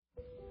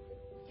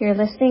You're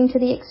listening to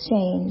The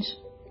Exchange.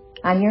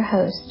 I'm your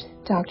host,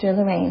 Dr.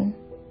 Lorraine.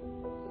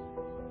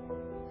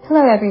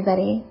 Hello,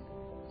 everybody.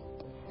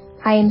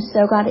 I am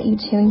so glad that you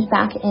tuned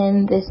back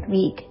in this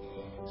week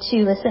to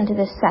listen to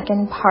the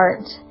second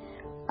part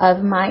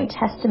of my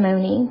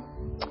testimony.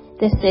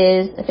 This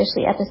is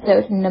officially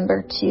episode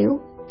number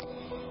 2.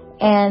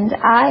 And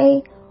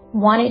I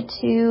wanted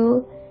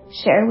to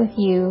share with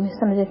you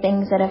some of the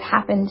things that have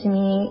happened to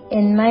me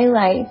in my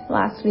life.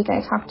 Last week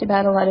I talked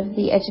about a lot of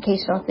the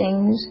educational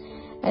things,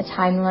 a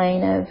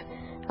timeline of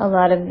a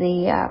lot of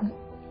the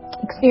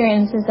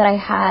experiences that I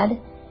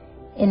had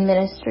in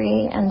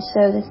ministry. And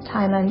so this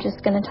time I'm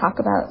just going to talk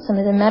about some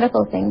of the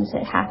medical things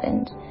that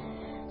happened.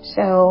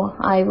 So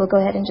I will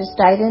go ahead and just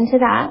dive into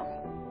that.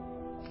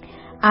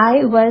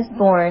 I was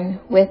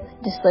born with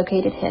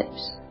dislocated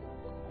hips.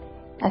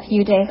 A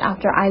few days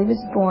after I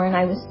was born,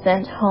 I was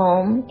sent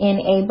home in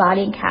a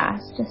body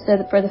cast. So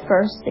that for the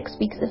first 6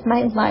 weeks of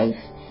my life,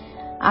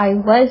 I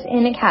was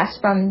in a cast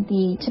from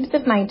the tips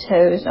of my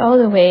toes all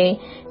the way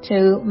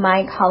to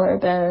my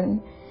collarbone.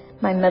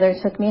 My mother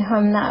took me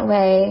home that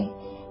way,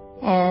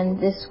 and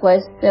this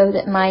was so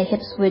that my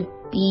hips would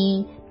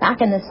be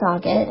back in the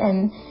socket,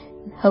 and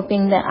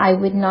hoping that I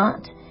would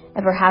not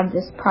ever have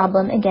this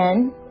problem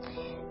again.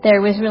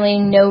 There was really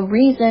no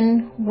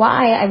reason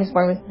why I was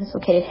born with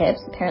dislocated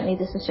hips. Apparently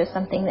this is just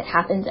something that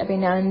happens every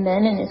now and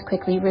then and is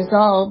quickly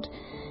resolved.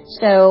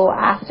 So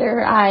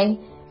after I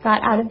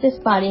got out of this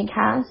body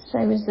cast,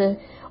 I was the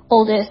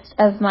oldest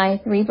of my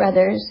 3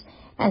 brothers,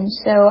 and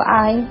so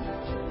I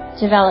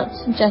developed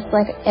just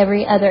like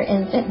every other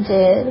infant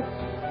did,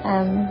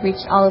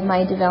 reached all of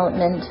my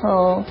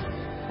developmental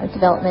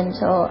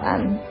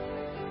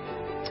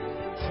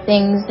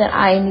things that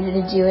I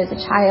needed to do as a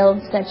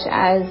child, such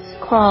as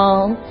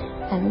crawl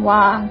and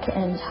walk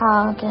and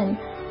talk and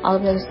all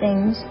of those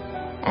things.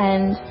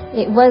 And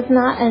it was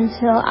not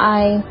until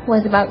I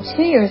was about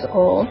 2 years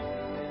old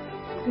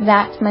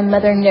that my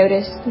mother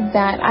noticed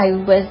that I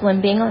was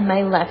limping on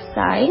my left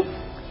side,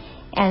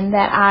 and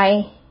that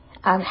I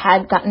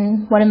had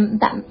gotten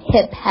that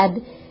hip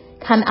had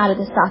come out of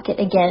the socket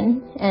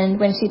again. And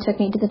when she took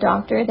me to the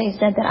doctor, they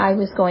said that I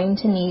was going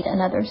to need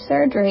another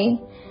surgery,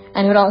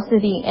 and would also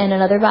be in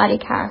another body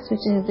cast,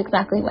 which is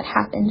exactly what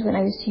happened when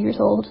I was 2 years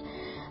old.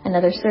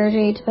 Another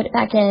surgery to put it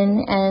back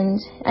in,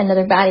 and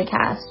another body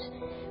cast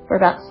for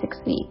about 6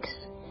 weeks.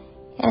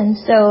 And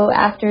so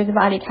after the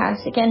body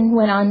cast, again,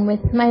 went on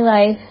with my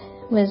life,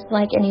 was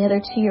like any other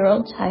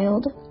 2-year-old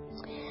child.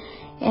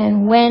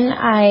 And when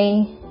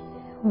I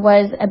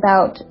was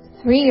about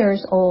 3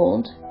 years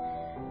old,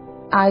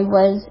 I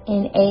was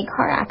in a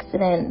car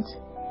accident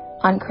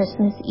on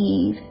Christmas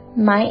Eve.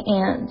 My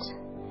aunt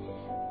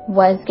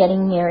was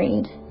getting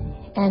married,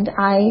 and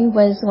I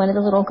was one of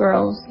the little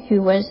girls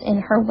who was in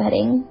her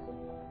wedding.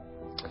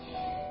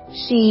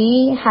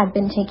 She had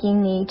been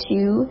taking me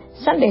to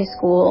Sunday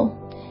school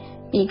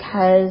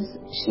because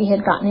she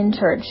had gotten in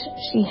church.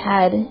 She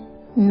had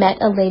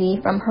met a lady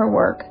from her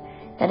work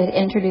that had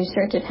introduced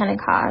her to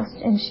Pentecost,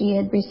 and she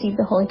had received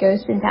the Holy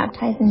Ghost and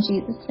baptized in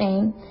Jesus'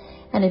 name,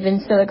 and had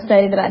been so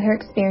excited about her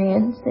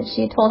experience that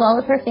she had told all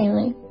of her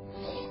family,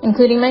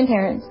 including my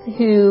parents,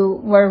 who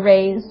were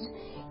raised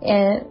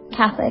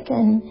Catholic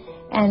and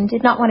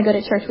did not want to go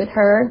to church with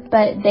her,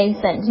 but they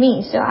sent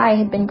me. So I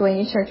had been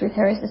going to church with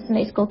her as a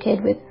Sunday school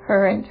kid with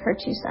her and her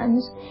 2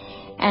 sons.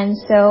 And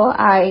so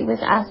I was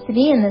asked to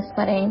be in this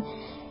wedding.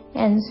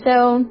 And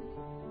so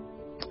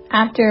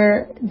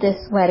after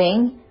this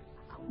wedding,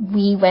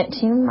 we went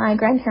to my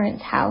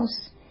grandparents'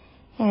 house.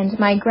 And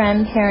my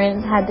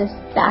grandparents had this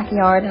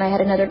backyard, and I had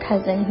another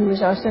cousin who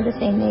was also the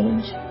same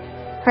age.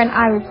 Her and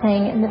I were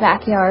playing in the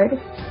backyard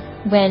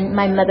when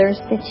my mother's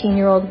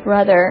 15-year-old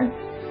brother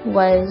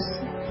was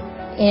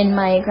in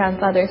my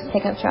grandfather's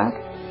pickup truck,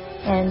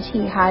 and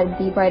he had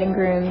the bride and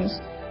groom's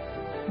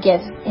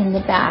gift in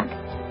the back,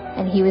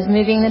 and he was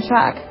moving the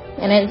truck.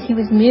 And as he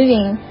was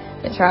moving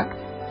the truck,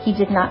 he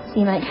did not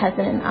see my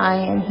cousin and I,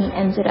 and he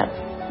ended up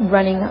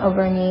running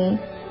over me,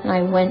 and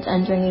I went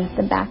underneath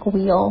the back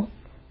wheel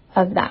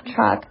of that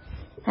truck.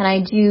 And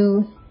I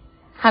do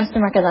have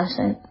some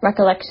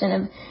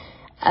recollection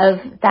of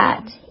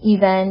that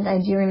event. I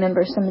do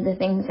remember some of the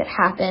things that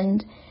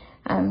happened.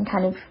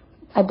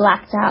 I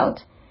blacked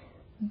out,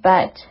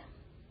 but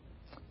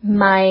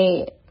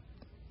my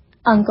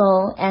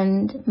uncle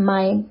and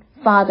my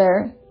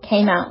father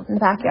came out in the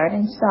backyard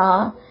and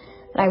saw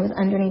that I was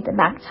underneath the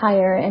back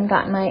tire, and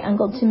got my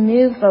uncle to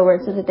move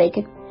forward so that they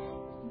could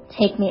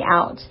take me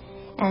out.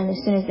 And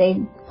as soon as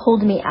they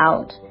pulled me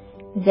out,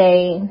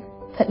 they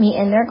put me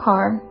in their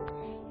car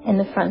in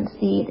the front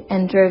seat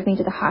and drove me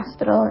to the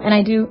hospital. And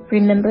I do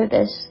remember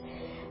this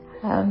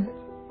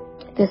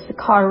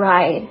car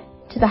ride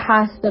to the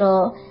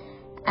hospital,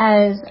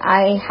 as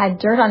I had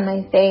dirt on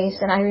my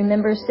face, and I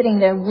remember sitting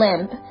there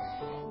limp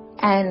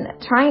and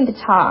trying to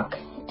talk,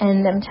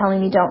 and them telling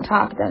me, don't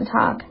talk.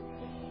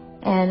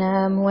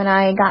 And when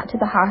I got to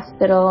the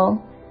hospital,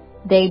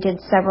 they did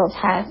several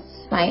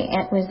tests. My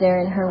aunt was there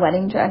in her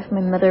wedding dress.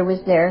 My mother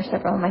was there.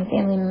 Several of my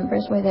family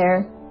members were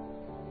there.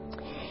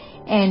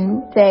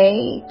 and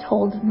they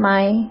told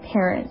my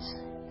parents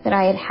that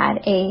I had had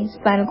a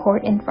spinal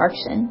cord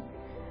infarction,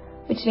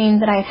 which means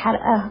that I had had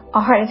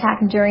a heart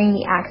attack during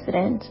the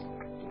accident,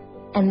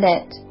 and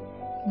that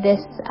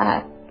this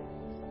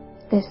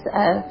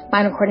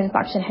spinal cord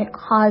infarction had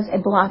caused a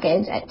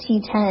blockage at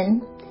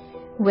T10,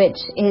 which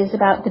is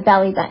about the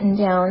belly button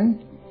down,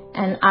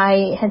 and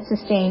I had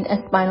sustained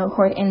a spinal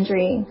cord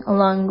injury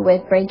along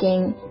with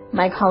breaking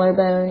my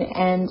collarbone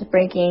and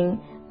breaking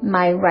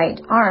my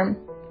right arm.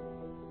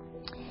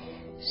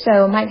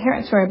 So my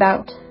parents were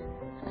about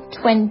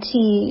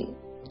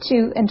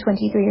 22 and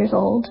 23 years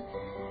old.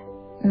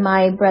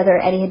 My brother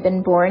Eddie had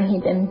been born.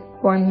 He'd been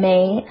born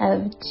May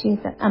of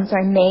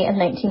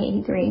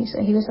 1983.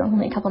 So he was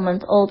only a couple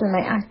months old when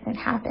my accident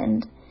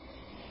happened.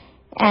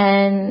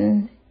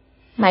 And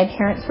my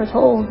parents were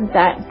told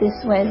that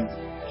this was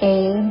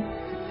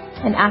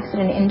an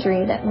accident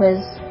injury that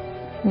was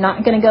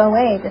not going to go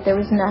away, that there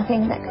was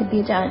nothing that could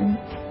be done,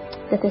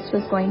 that this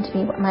was going to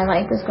be what my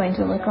life was going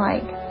to look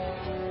like.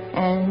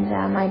 And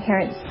my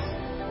parents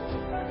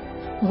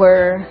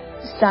were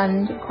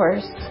stunned, of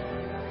course,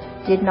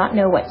 did not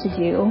know what to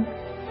do.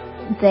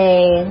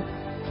 They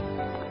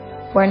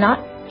were not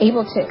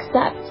able to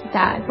accept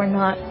that, were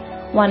not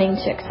wanting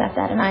to accept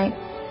that. And I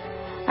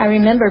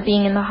remember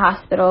being in the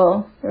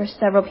hospital. There were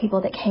several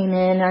people that came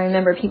in. I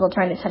remember people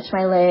trying to touch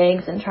my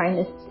legs and trying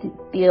to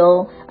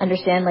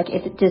understand, like,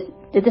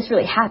 did this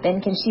really happen?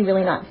 Can she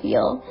really not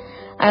feel?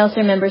 I also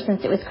remember,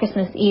 since it was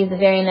Christmas Eve, the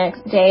very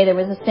next day, there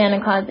was a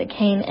Santa Claus that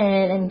came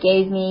in and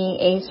gave me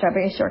a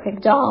strawberry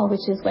shortcake doll,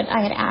 which is what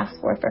I had asked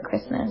for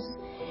Christmas.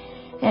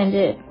 And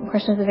it, of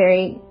course, was a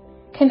very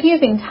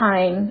confusing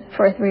time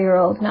for a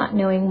 3-year-old, not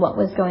knowing what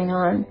was going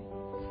on.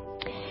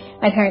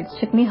 My parents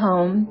took me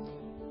home,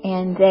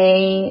 and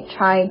they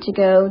tried to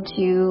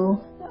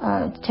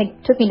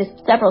took me to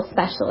several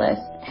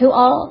specialists who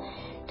all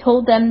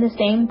told them the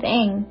same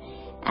thing.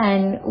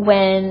 And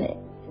when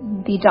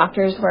the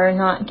doctors were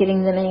not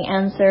giving them any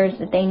answers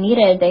that they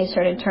needed, they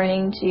started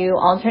turning to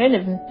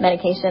alternative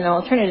medication,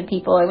 alternative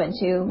people. I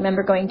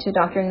remember going to a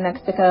doctor in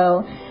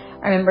Mexico.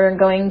 I remember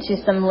going to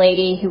some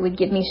lady who would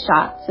give me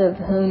shots of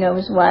who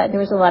knows what. There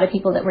was a lot of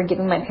people that were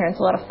giving my parents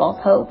a lot of false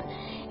hope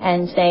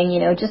and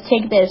saying, just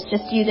take this,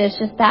 just do this,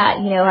 just that,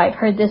 I've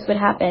heard this would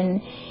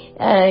happen,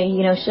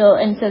 and so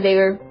they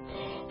were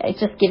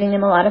just giving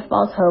them a lot of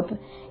false hope.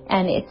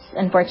 And it's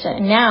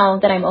unfortunate. Now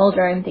that I'm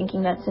older, I'm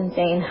thinking that's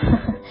insane.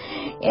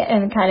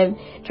 And kind of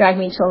dragged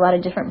me to a lot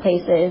of different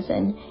places.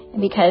 And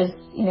because,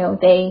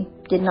 they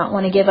did not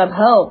want to give up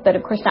hope. But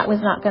of course, that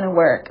was not going to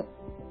work.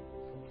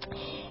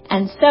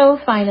 And so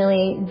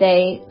finally,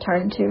 they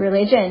turned to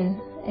religion.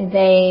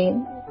 They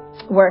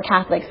were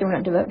Catholics. They were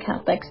not devout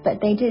Catholics. But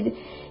they did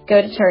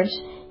go to church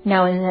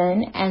now and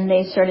then. And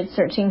they started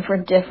searching for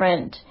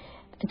different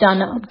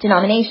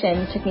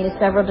denominations. Took me to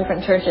several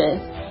different churches.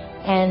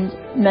 And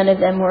none of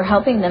them were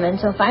helping them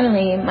until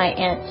finally my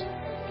aunt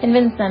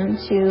convinced them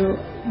to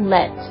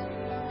let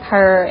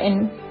her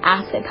and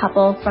ask a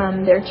couple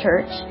from their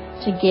church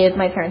to give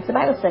my parents a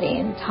Bible study.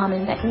 And Tom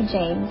and Becky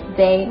James,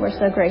 they were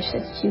so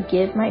gracious to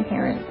give my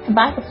parents a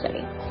Bible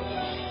study.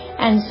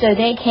 And so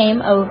they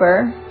came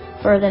over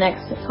for the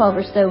next 12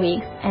 or so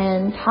weeks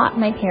and taught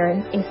my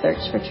parents a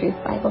Search for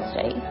Truth Bible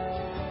study.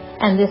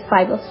 And this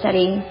Bible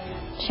study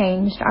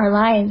changed our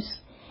lives.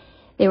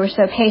 They were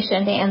so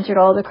patient. They answered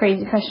all the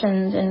crazy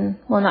questions, and,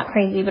 well, not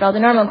crazy, but all the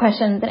normal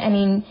questions that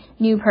any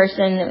new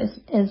person that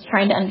is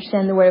trying to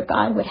understand the Word of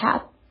God would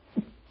have.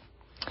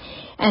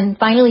 And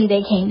finally,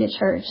 they came to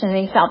church, and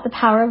they felt the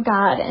power of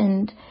God,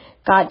 and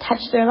God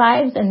touched their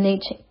lives, and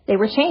they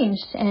were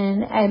changed.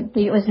 And I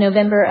believe it was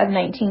November of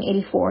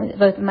 1984 that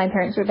both of my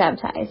parents were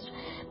baptized.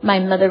 My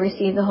mother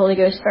received the Holy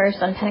Ghost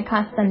first on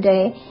Pentecost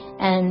Sunday,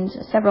 and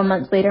several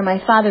months later, my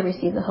father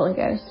received the Holy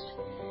Ghost.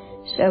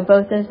 So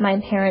both of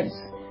my parents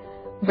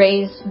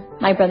raised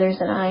my brothers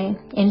and I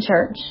in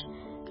church.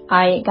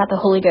 I got the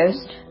Holy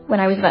Ghost when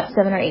I was about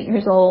 7 or 8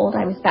 years old.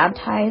 I was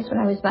baptized when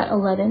I was about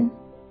 11.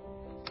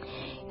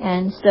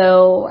 And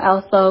so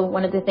also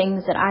one of the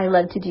things that I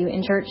loved to do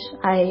in church,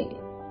 I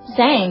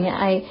sang.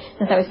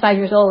 Since I was 5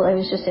 years old, I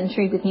was just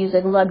intrigued with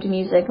music, loved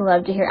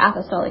to hear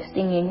apostolic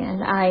singing.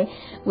 And I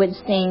would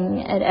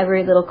sing at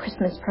every little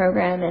Christmas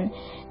program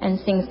and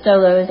sing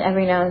solos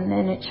every now and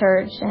then at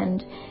church.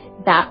 And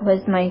that was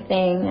my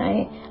thing.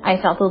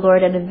 I felt the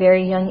Lord at a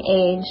very young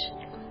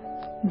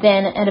age.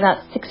 Then at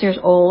about 6 years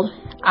old,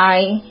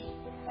 I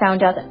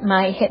found out that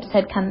my hips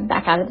had come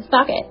back out of the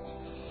socket.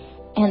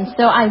 And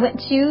so I went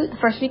to the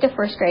first week of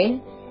first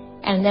grade,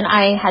 and then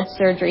I had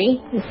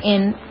surgery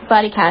in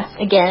body cast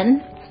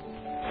again.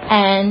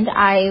 And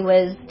I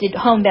did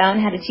homebound,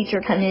 had a teacher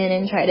come in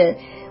and try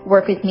to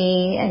work with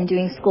me and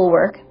doing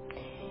schoolwork.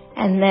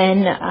 And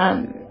then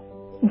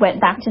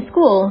went back to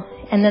school.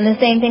 And then the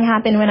same thing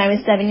happened when I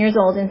was 7 years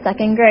old in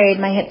second grade.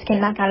 My hips came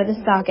back out of the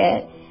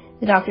socket.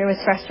 The doctor was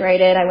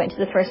frustrated. I went to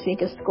the first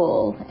week of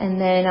school. And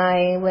then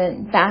I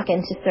went back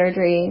into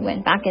surgery,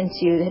 went back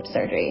into hip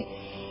surgery.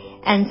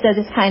 And so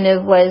this kind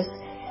of was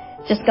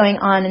just going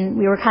on, and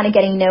we were kind of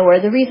getting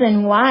nowhere. The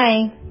reason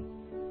why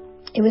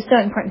it was so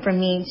important for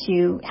me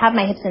to have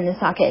my hips in the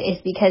socket is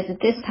because at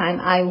this time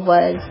I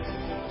was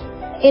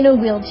in a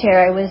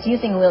wheelchair. I was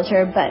using a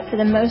wheelchair, but for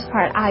the most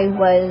part I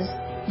was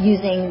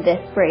using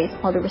this brace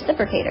called a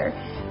reciprocator,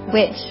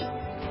 which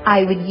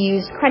I would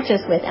use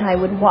crutches with, and I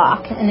would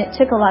walk, and it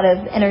took a lot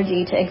of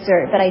energy to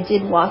exert, but I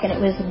did walk, and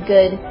it was a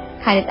good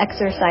kind of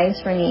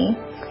exercise for me.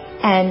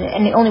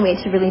 And the only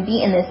way to really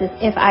be in this is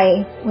if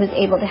I was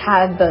able to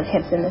have both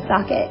hips in the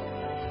socket.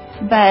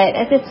 But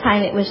at this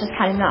time, it was just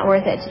kind of not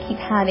worth it to keep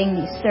having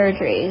these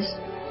surgeries.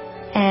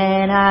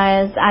 And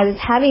as I was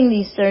having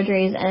these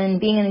surgeries and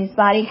being in these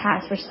body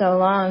casts for so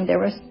long, there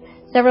were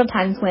several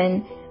times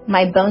when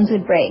my bones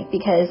would break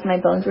because my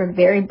bones were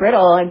very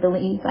brittle. I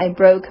believe I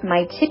broke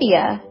my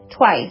tibia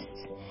twice.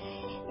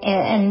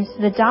 And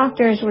the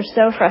doctors were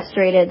so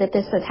frustrated that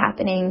this was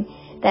happening,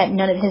 that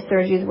none of his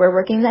surgeries were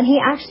working, that he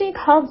actually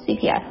called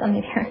CPS on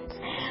my parents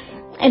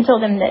and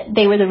told them that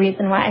they were the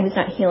reason why I was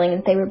not healing,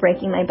 and they were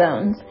breaking my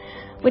bones,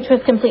 which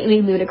was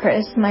completely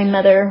ludicrous. My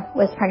mother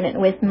was pregnant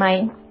with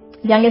my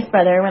youngest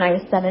brother when I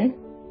was 6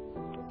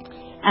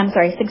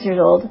 years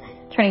old,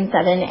 turning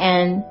 7,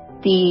 and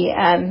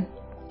the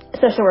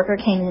social worker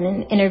came in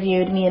and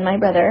interviewed me and my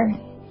brother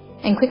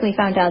and quickly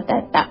found out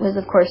that that was,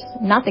 of course,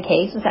 not the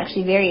case. Was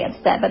actually very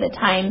upset. By the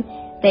time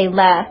they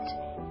left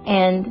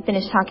and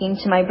finished talking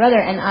to my brother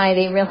and I,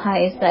 they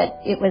realized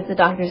that it was the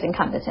doctor's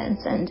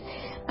incompetence, and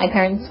my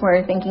parents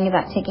were thinking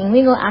about taking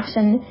legal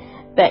action,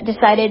 but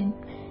decided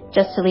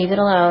just to leave it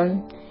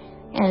alone,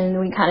 and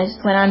we kind of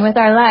just went on with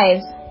our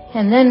lives.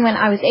 And then when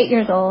I was 8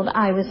 years old,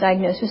 I was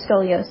diagnosed with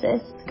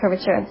scoliosis,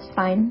 curvature of the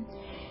spine,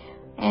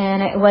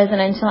 and it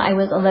wasn't until I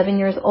was 11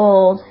 years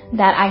old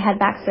that I had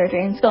back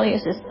surgery, and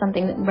scoliosis is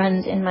something that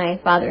runs in my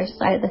father's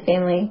side of the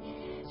family.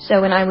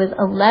 So when I was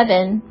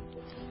 11,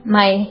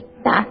 my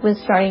back was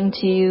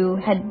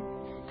had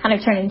kind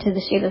of turned into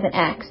the shape of an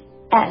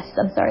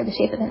the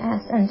shape of an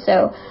S. And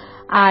so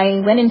I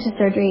went into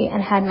surgery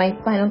and had my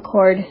spinal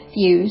cord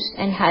fused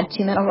and had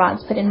 2 metal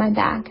rods put in my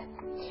back.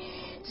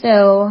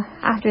 So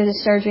after the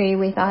surgery,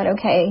 we thought,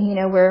 okay,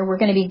 we're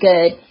going to be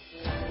good.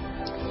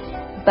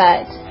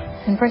 But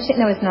unfortunately,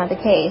 that was not the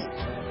case.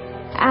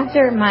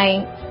 After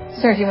my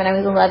surgery when I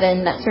was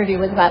 11, that surgery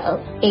was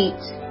about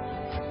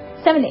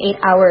 7 to 8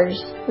 hours.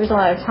 There was a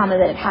lot of trauma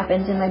that had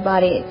happened in my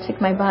body. It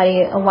took my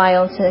body a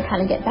while to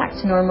kind of get back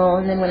to normal.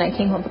 And then when I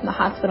came home from the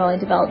hospital, I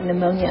developed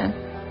pneumonia.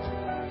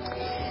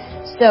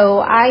 So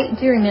I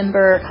do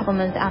remember a couple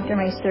months after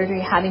my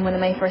surgery having one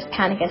of my first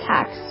panic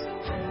attacks.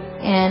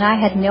 And I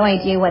had no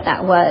idea what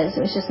that was.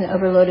 It was just an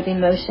overload of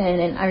emotion.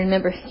 And I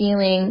remember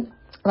feeling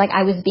like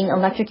I was being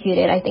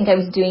electrocuted. I think I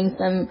was doing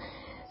some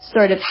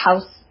sort of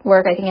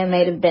housework. I think I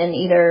might have been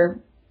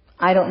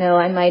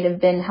I might have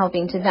been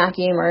helping to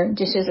vacuum or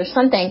dishes or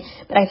something,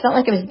 but I felt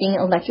like I was being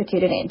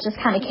electrocuted, and it just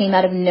kind of came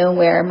out of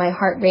nowhere. My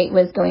heart rate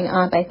was going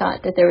up. I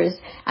thought that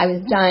I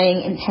was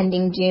dying,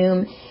 impending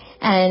doom,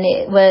 and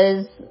it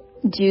was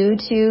due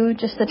to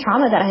just the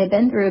trauma that I had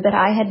been through, but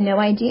I had no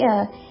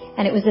idea,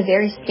 and it was a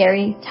very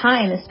scary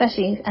time,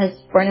 especially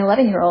for an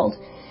 11-year-old.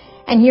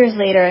 And years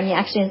later,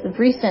 actually as of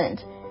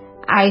recent,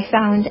 I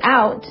found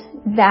out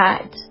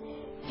that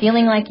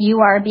feeling like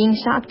you are being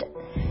shocked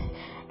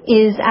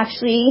is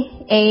actually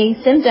a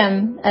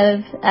symptom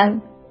of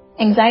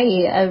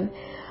anxiety, of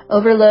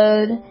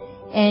overload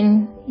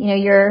in,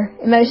 your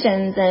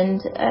emotions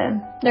and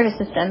nervous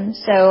system.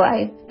 So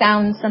I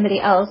found somebody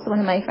else. One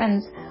of my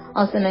friends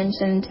also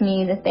mentioned to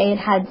me that they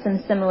had some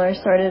similar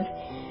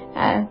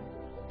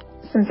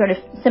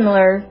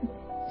similar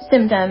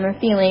symptom or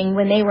feeling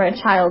when they were a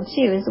child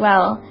too, as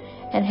well,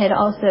 and had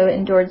also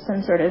endured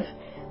some sort of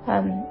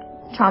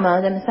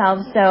trauma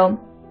themselves.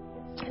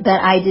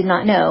 But I did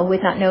not know,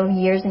 would not know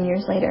years and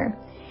years later.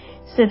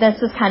 So this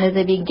was kind of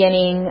the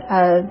beginning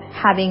of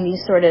having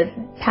these sort of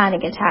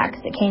panic attacks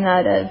that came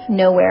out of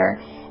nowhere,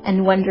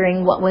 and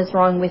wondering what was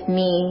wrong with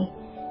me,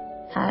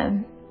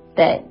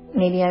 that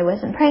maybe I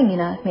wasn't praying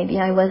enough, maybe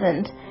I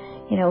wasn't,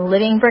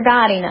 living for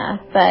God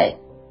enough. But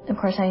of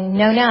course I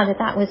know now that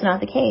that was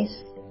not the case.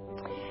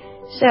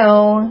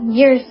 So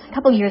a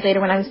couple years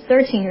later, when I was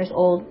 13 years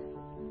old,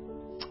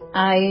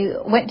 I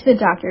went to the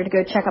doctor to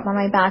go check up on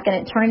my back, and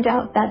it turned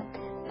out that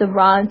the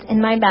rods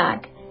in my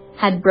back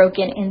had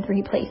broken in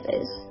 3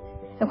 places.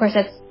 Of course,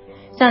 that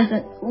sounds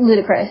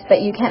ludicrous,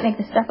 but you can't make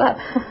this stuff up.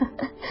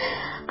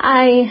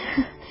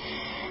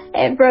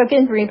 It broke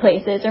in 3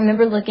 places. I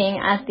remember looking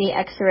at the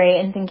x-ray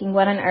and thinking,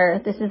 what on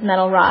earth? This is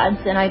metal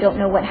rods, and I don't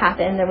know what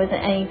happened. There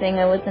wasn't anything.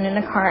 I wasn't in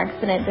a car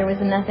accident. There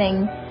was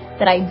nothing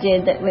that I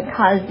did that would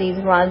cause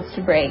these rods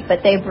to break,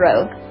 but they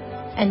broke.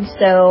 And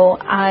so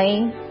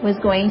I was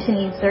going to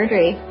need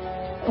surgery.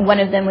 One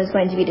of them was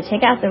going to be to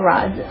take out the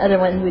rods. The other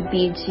one would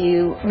be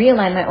to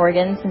realign my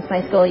organs, since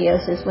my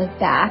scoliosis was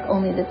back,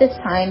 only that this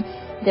time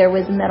there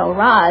was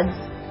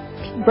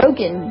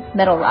broken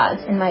metal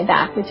rods in my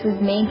back, which was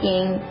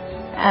making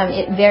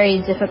it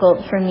very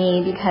difficult for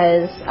me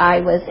because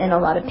I was in a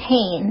lot of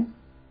pain.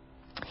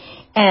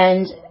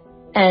 And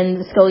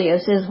the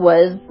scoliosis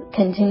was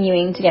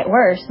continuing to get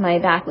worse. My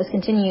back was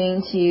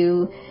continuing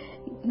to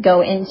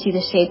go into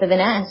the shape of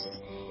an S.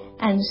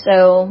 And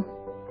so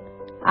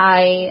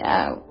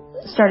I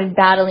started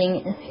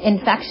battling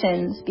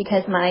infections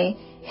because my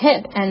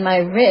hip and my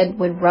rib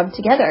would rub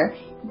together,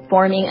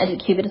 forming a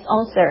decubitus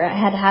ulcer. I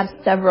had to have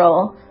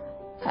several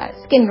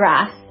skin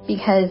grafts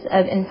because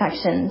of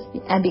infections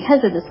and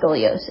because of the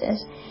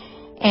scoliosis.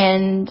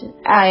 And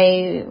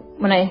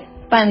when I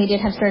finally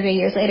did have surgery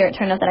years later, it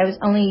turned out that I was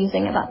only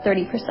using about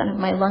 30% of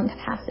my lung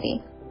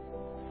capacity.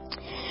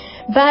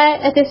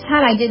 But at this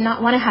time, I did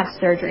not want to have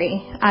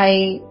surgery.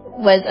 I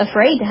was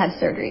afraid to have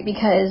surgery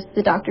because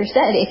the doctor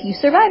said, if you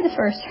survive the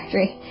first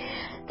surgery,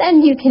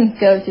 then you can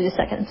go through the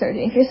second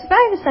surgery. If you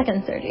survive the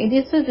second surgery,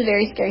 this was a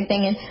very scary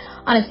thing. And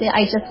honestly,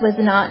 I just was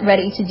not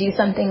ready to do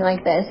something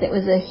like this. It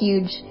was a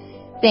huge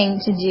thing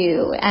to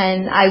do,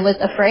 and I was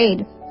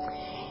afraid.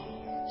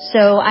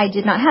 So I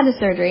did not have the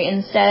surgery.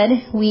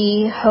 Instead,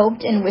 we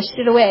hoped and wished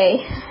it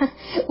away,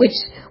 which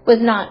was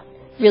not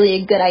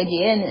really a good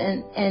idea.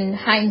 And in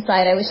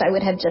hindsight, I wish I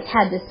would have just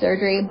had this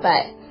surgery,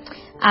 but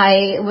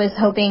I was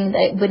hoping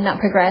that it would not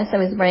progress. I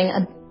was wearing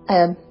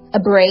a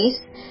brace,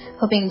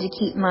 hoping to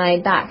keep my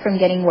back from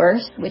getting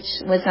worse, which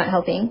was not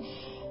helping,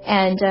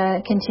 and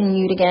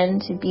continued again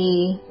to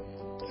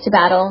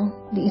battle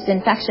these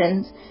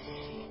infections.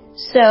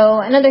 So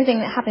another thing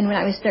that happened when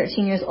I was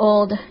 13 years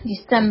old,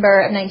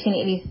 December of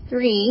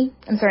 93,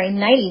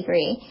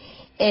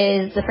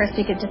 is the first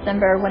week of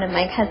December, one of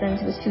my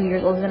cousins, who was 2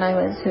 years older than I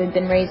was, who had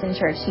been raised in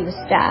church, he was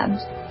stabbed.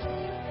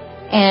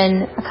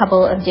 And a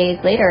couple of days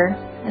later,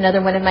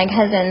 another one of my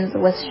cousins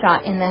was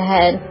shot in the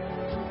head.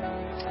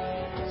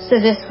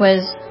 So this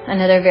was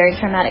another very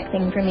traumatic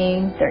thing for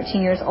me,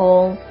 13 years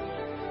old.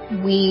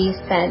 We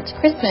spent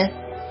Christmas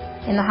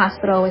in the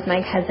hospital with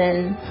my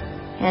cousin,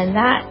 and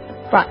that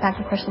brought back,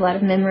 of course, a lot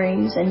of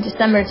memories. And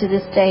December to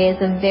this day is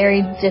a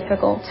very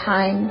difficult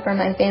time for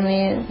my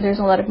family. There's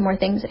a lot of more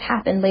things that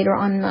happened later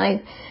on in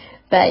life,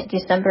 but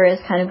December is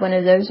kind of one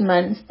of those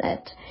months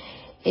that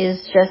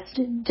is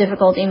just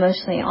difficult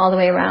emotionally all the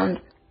way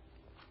around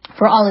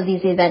for all of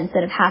these events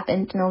that have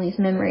happened and all these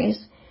memories.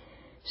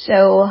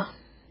 So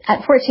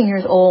at 14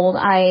 years old,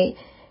 I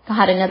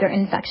had another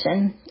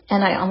infection,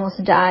 and I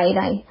almost died.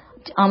 I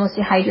almost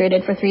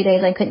dehydrated for 3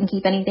 days. I couldn't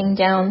keep anything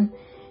down,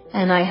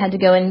 and I had to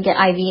go and get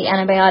IV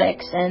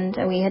antibiotics, and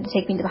we had to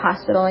take me to the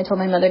hospital. I told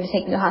my mother to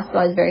take me to the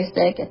hospital. I was very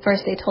sick. At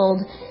first, they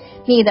told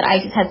me that I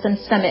just had some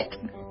stomach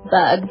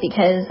bug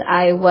because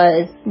I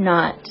was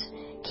not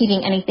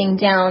keeping anything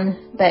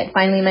down, but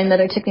finally my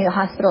mother took me to the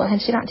hospital.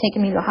 Had she not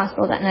taken me to the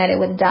hospital that night, I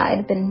would have died.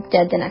 I'd been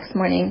dead the next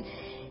morning,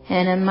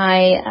 and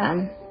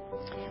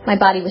my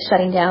body was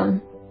shutting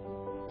down,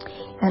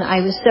 and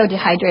I was so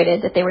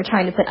dehydrated that they were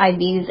trying to put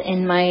IVs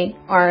in my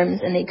arms,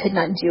 and they could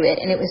not do it,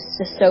 and it was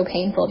just so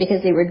painful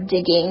because they were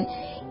digging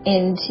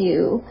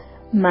into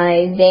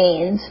my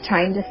veins,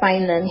 trying to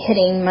find them,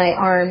 hitting my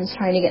arms,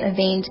 trying to get a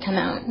vein to come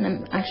out. And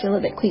I'm actually a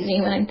little bit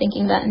queasy when I'm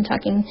thinking about it and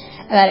talking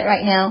about it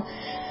right now.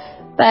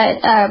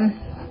 But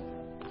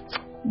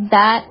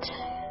that,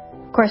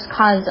 of course,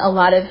 caused a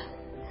lot of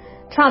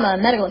trauma,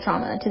 medical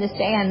trauma. To this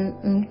day,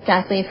 I'm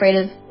exactly afraid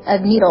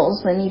of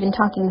needles. When even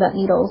talking about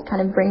needles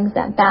kind of brings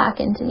that back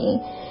into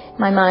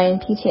my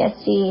mind,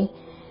 PTSD.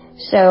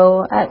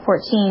 So at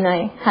 14,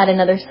 I had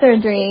another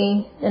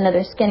surgery,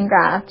 another skin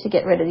graft to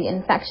get rid of the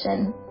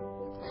infection.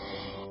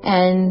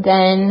 And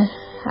then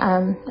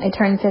I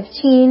turned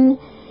 15,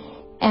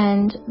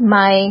 and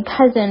my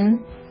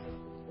cousin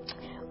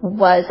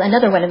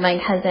another one of my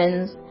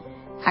cousins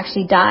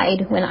actually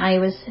died when I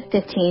was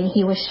 15.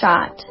 He was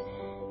shot.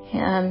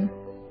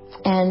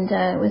 And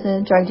it was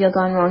a drug deal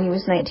gone wrong. He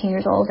was 19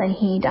 years old, and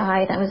he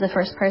died. I was the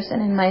first person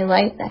in my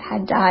life that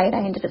had died. I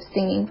ended up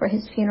singing for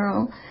his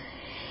funeral.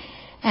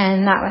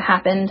 And that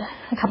happened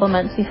a couple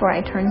months before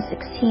I turned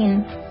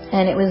 16.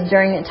 And it was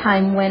during a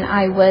time when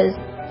I was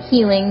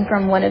healing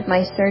from one of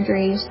my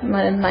surgeries,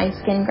 one of my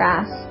skin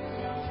grafts.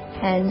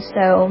 And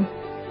so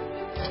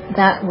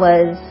that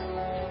was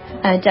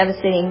a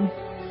devastating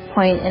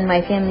point in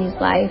my family's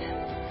life,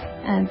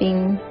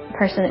 being a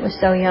person that was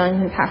so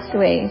young, who passed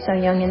away so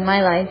young in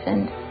my life,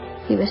 and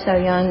he was so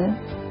young.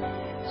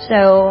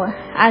 So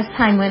as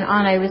time went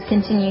on, I was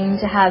continuing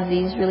to have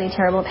these really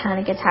terrible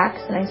panic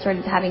attacks, and I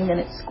started having them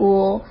at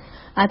school.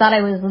 I thought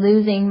I was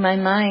losing my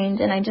mind,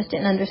 and I just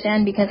didn't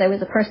understand, because I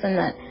was a person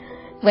that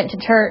went to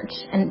church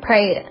and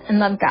prayed and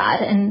loved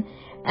God. And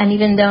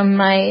even though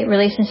my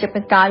relationship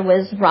with God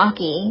was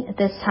rocky at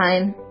this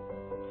time,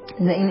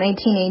 in my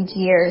teenage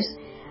years,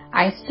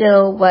 I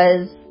still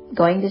was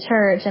going to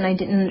church, and I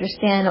didn't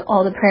understand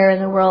all the prayer in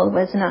the world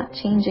was not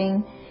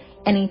changing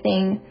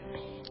anything.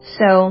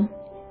 So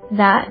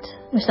that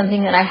was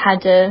something that I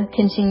had to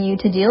continue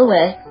to deal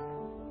with.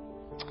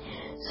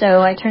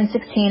 So I turned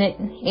 16 at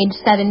age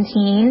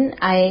 17.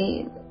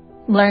 I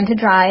learned to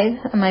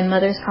drive my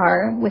mother's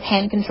car with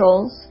hand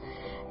controls.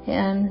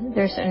 And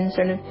there's certain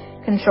sort of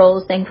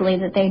controls, thankfully,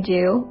 that they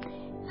do.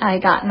 I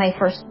got my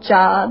first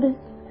job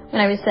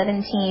when I was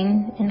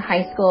 17 in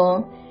high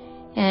school.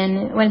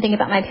 And one thing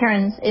about my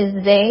parents is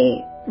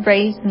they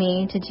raised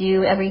me to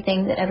do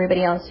everything that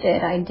everybody else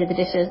did. I did the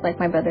dishes like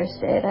my brothers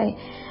did. I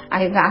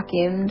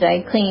vacuumed,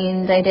 I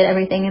cleaned, I did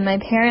everything. And my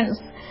parents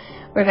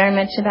were very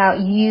much about,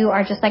 you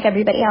are just like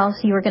everybody else.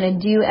 You are going to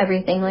do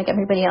everything like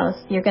everybody else.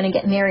 You're going to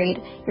get married.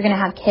 You're going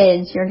to have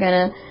kids. You're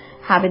going to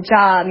have a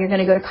job. You're going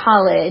to go to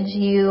college.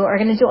 You are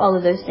going to do all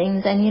of those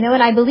things. And you know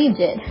what? I believed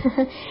it.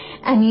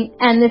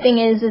 And the thing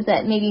is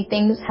that maybe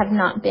things have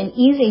not been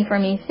easy for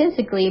me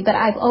physically, but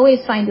I've always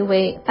found a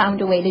way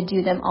to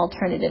do them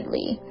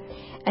alternatively.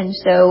 And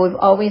so we've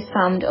always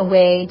found a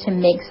way to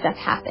make stuff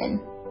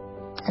happen.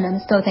 And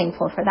I'm so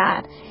thankful for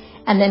that.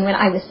 And then when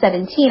I was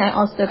 17, I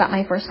also got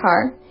my first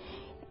car.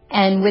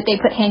 And they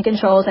put hand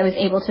controls, I was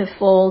able to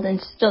fold, and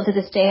still to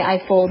this day,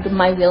 I fold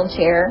my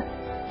wheelchair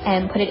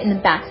and put it in the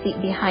back seat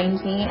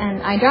behind me,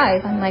 and I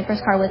drive. My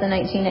first car was a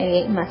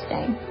 1998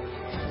 Mustang.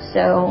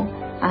 So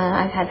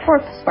I've had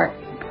 4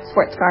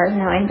 sports cars.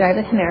 Now I drive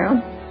a Camaro.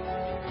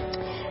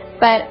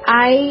 But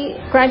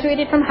I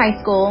graduated from high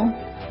school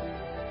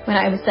when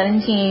I was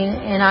 17,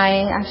 and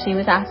I actually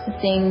was asked to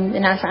sing the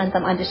national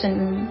anthem,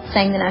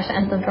 sang the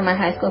national anthem for my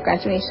high school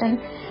graduation.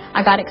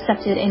 I got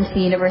accepted into the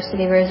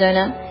University of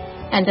Arizona.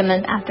 And a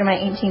month after my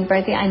 18th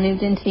birthday, I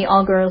moved into the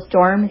all-girls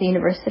dorm at the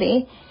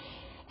university.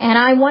 And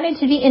I wanted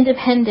to be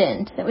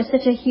independent. That was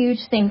such a huge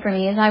thing for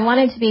me, is I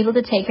wanted to be able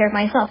to take care of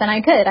myself. And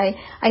I could.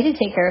 I did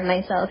take care of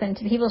myself. And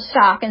to people's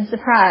shock and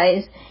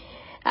surprise,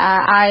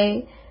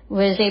 I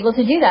was able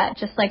to do that,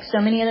 just like so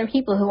many other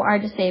people who are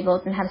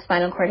disabled and have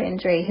spinal cord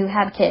injury, who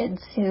have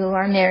kids, who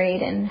are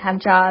married and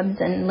have jobs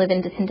and live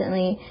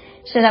independently.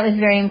 So that was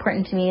very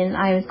important to me, and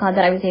I was glad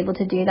that I was able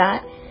to do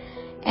that.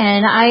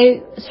 And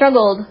I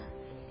struggled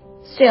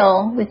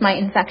still with my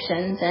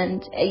infections,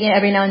 and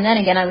every now and then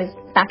again I was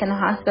back in the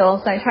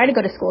hospital, so I tried to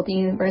go to school at the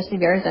University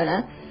of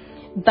Arizona,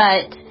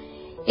 but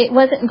it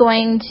wasn't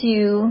going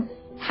to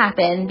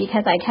happen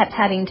because I kept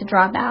having to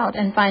drop out,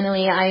 and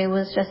finally I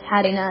was just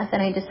had enough,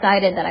 and I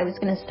decided that I was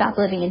going to stop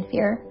living in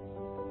fear,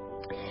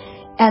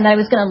 and I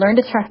was going to learn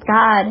to trust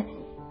God.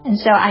 And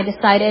so I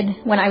decided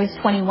when I was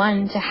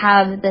 21 to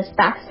have this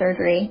back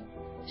surgery.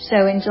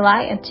 So in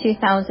July of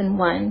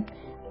 2001,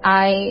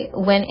 I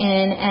went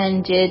in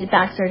and did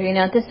back surgery.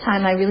 Now, at this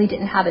time, I really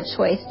didn't have a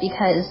choice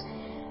because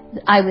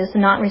I was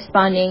not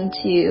responding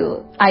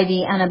to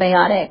IV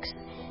antibiotics.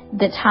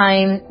 The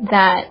time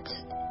that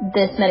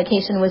this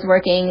medication was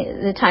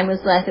working, the time was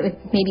less. It would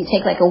maybe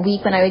take like a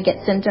week when I would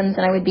get symptoms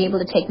and I would be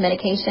able to take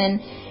medication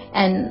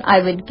and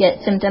I would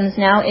get symptoms.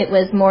 Now it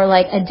was more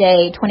like a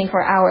day,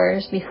 24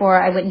 hours before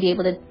I wouldn't be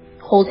able to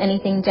hold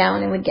anything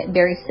down and would get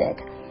very sick.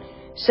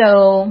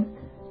 So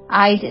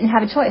I didn't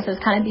have a choice. I was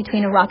kind of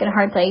between a rock and a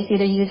hard place.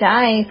 Either you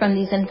die from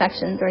these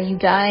infections or you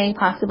die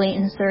possibly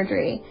in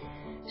surgery.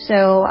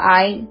 So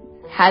I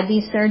had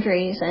these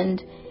surgeries,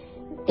 and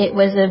it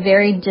was a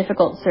very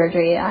difficult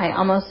surgery. I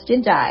almost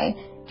did die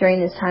during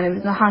this time. I was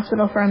in the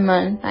hospital for a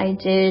month. I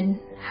did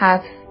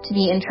have to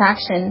be in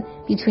traction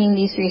between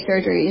these 3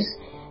 surgeries.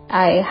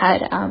 I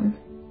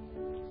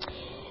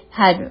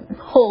had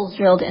holes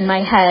drilled in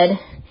my head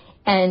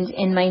and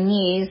in my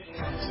knees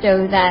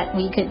so that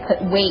we could put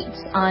weights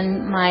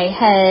on my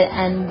head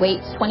and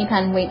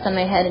 20-pound weights on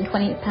my head and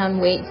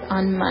 20-pound weights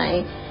on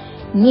my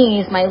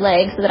knees, my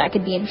legs, so that I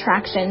could be in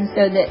traction,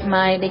 so that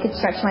they could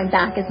stretch my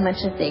back as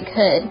much as they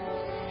could.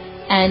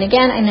 And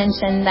again, I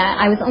mentioned that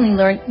I was only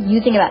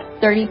using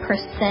about 30%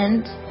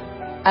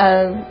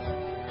 of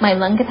my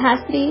lung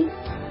capacity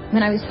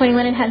when I was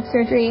 21 and had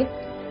surgery.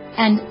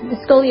 And the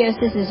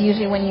scoliosis is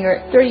usually when you're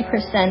at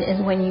 30%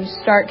 is when you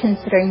start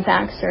considering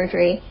back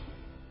surgery.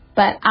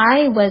 But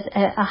I was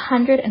at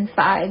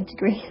 105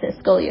 degrees of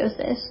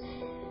scoliosis.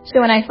 So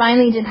when I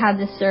finally did have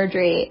this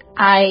surgery,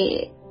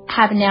 I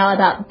have now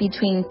about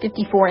between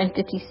 54 and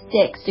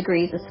 56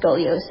 degrees of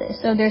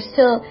scoliosis. So there's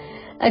still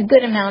a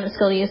good amount of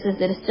scoliosis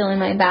that is still in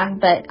my back,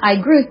 but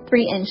I grew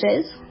 3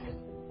 inches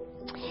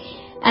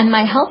and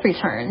my health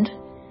returned.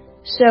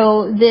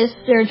 So this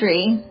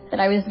surgery that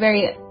I was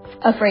very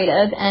afraid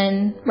of,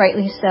 and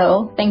rightly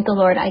so, thank the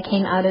Lord I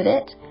came out of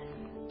it.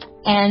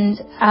 And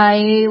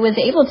I was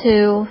able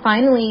to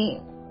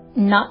finally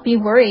not be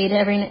worried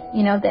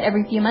that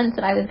every few months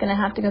that I was going to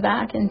have to go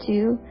back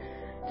into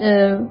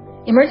the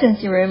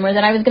emergency room or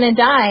that I was going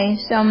to die.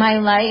 So my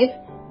life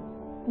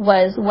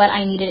was what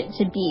I needed it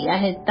to be. I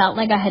had felt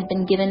like I had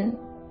been given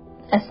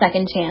a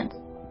second chance.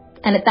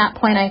 And at that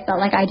point, I felt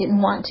like I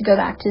didn't want to go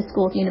back to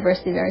school at the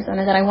University of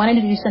Arizona, that I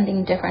wanted to do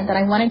something different, that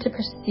I wanted to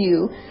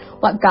pursue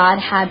what God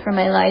had for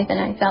my life. And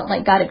I felt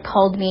like God had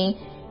called me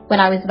when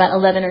I was about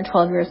 11 or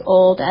 12 years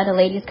old at a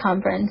ladies'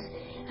 conference.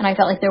 And I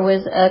felt like there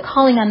was a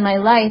calling on my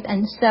life.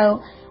 And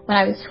so when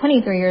I was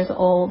 23 years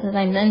old, as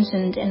I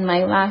mentioned in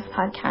my last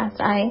podcast,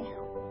 I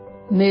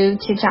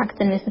moved to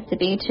Jackson,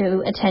 Mississippi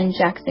to attend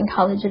Jackson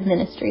College of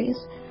Ministries.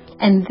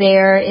 And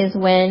there is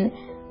when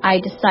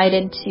I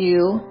decided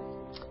to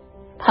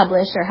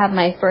publish or have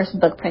my first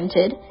book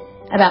printed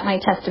about my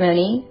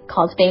testimony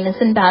called Famous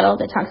in Battle,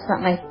 that talks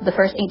about the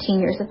first 18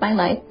 years of my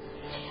life.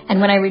 And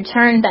when I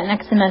returned that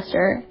next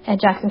semester at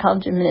Jackson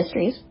College of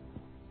Ministries,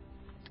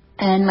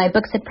 and my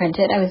books had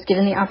printed, I was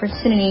given the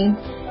opportunity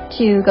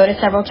to go to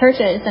several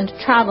churches and to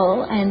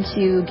travel and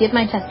to give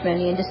my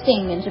testimony and to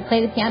sing and to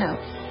play the piano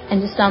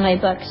and to sell my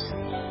books.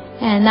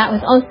 And that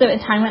was also a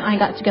time when I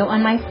got to go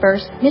on my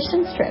first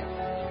missions trip.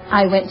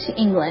 I went to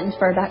England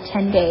for about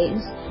 10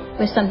 days. It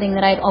was something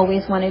that I'd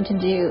always wanted to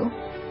do.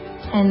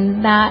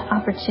 And that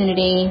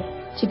opportunity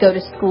to go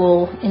to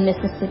school in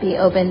Mississippi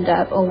opened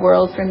up a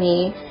world for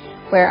me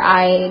where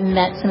I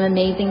met some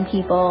amazing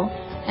people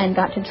and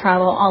got to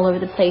travel all over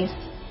the place.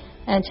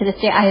 And to this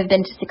day, I have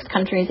been to 6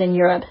 countries in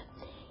Europe,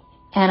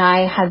 and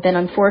I have been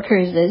on 4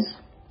 cruises.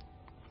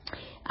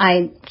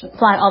 I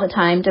fly all the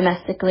time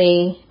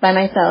domestically by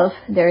myself.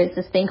 There is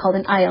this thing called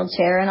an aisle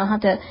chair, and I'll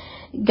have to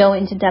go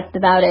into depth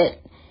about it,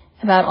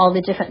 about all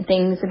the different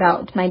things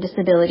about my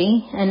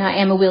disability. And I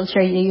am a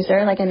wheelchair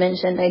user. Like I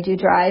mentioned, I do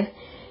drive.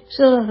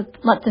 So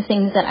lots of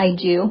things that I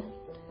do.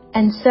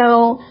 And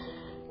so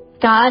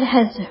God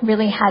has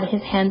really had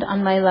his hand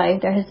on my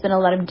life. There has been a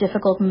lot of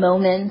difficult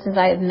moments, as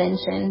I have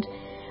mentioned,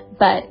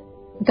 but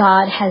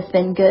God has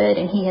been good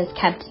and he has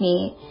kept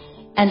me.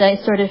 And I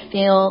sort of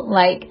feel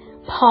like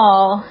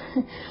Paul,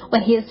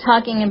 when he is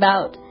talking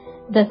about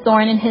the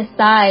thorn in his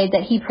side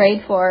that he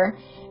prayed for,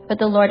 but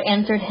the Lord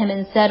answered him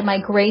and said, "My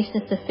grace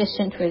is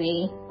sufficient for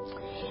thee."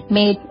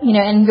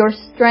 And your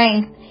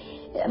strength,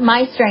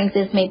 my strength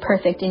is made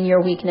perfect in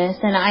your weakness.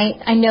 And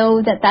I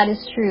know that that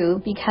is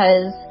true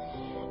because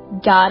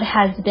God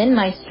has been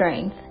my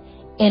strength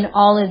in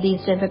all of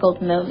these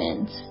difficult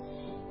moments.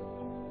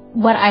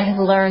 What I have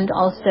learned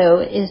also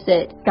is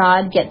that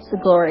God gets the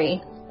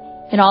glory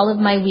in all of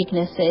my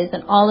weaknesses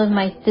and all of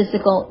my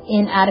physical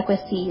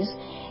inadequacies.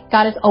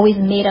 God has always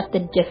made up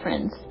the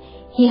difference.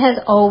 He has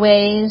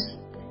always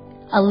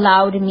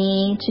allowed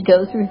me to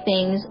go through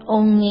things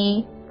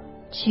only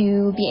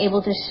to be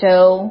able to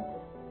show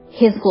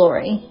his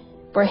glory,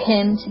 for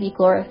him to be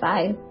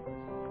glorified.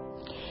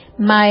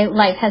 My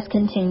life has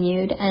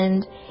continued,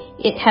 and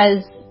it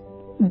has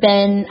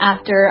been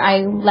after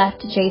I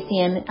left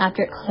JCM,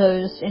 after it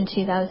closed in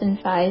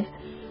 2005.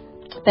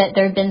 But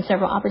there have been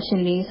several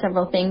opportunities,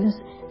 several things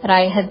that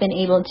I have been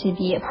able to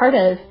be a part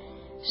of.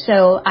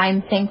 So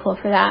I'm thankful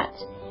for that.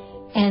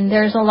 And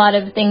there's a lot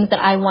of things that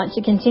I want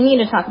to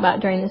continue to talk about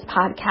during this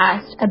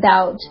podcast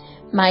about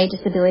my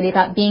disability,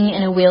 about being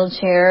in a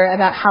wheelchair,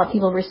 about how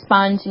people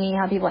respond to me,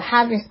 how people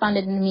have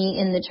responded to me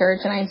in the church.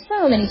 And I have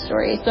so many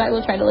stories, so I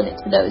will try to limit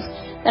to those.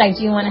 But I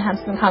do want to have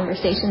some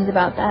conversations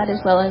about that,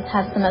 as well as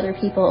have some other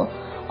people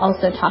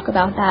also talk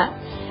about that.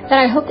 But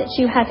I hope that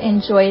you have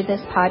enjoyed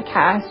this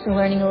podcast,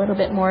 learning a little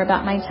bit more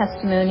about my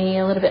testimony,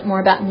 a little bit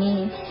more about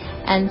me,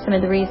 and some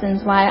of the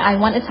reasons why I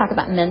want to talk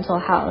about mental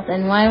health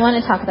and why I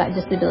want to talk about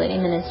disability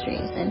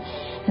ministries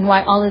and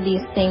why all of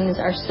these things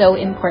are so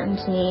important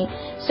to me.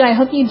 So I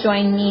hope you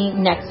join me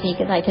next week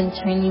as I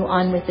continue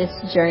on with this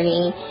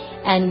journey,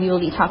 and we will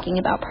be talking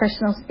about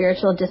personal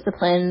spiritual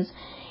disciplines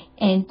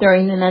and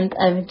during the month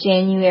of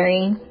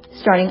January,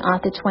 starting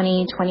off the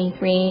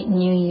 2023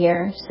 new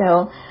year.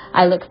 So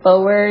I look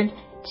forward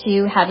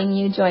to having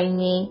you join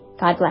me.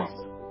 God bless.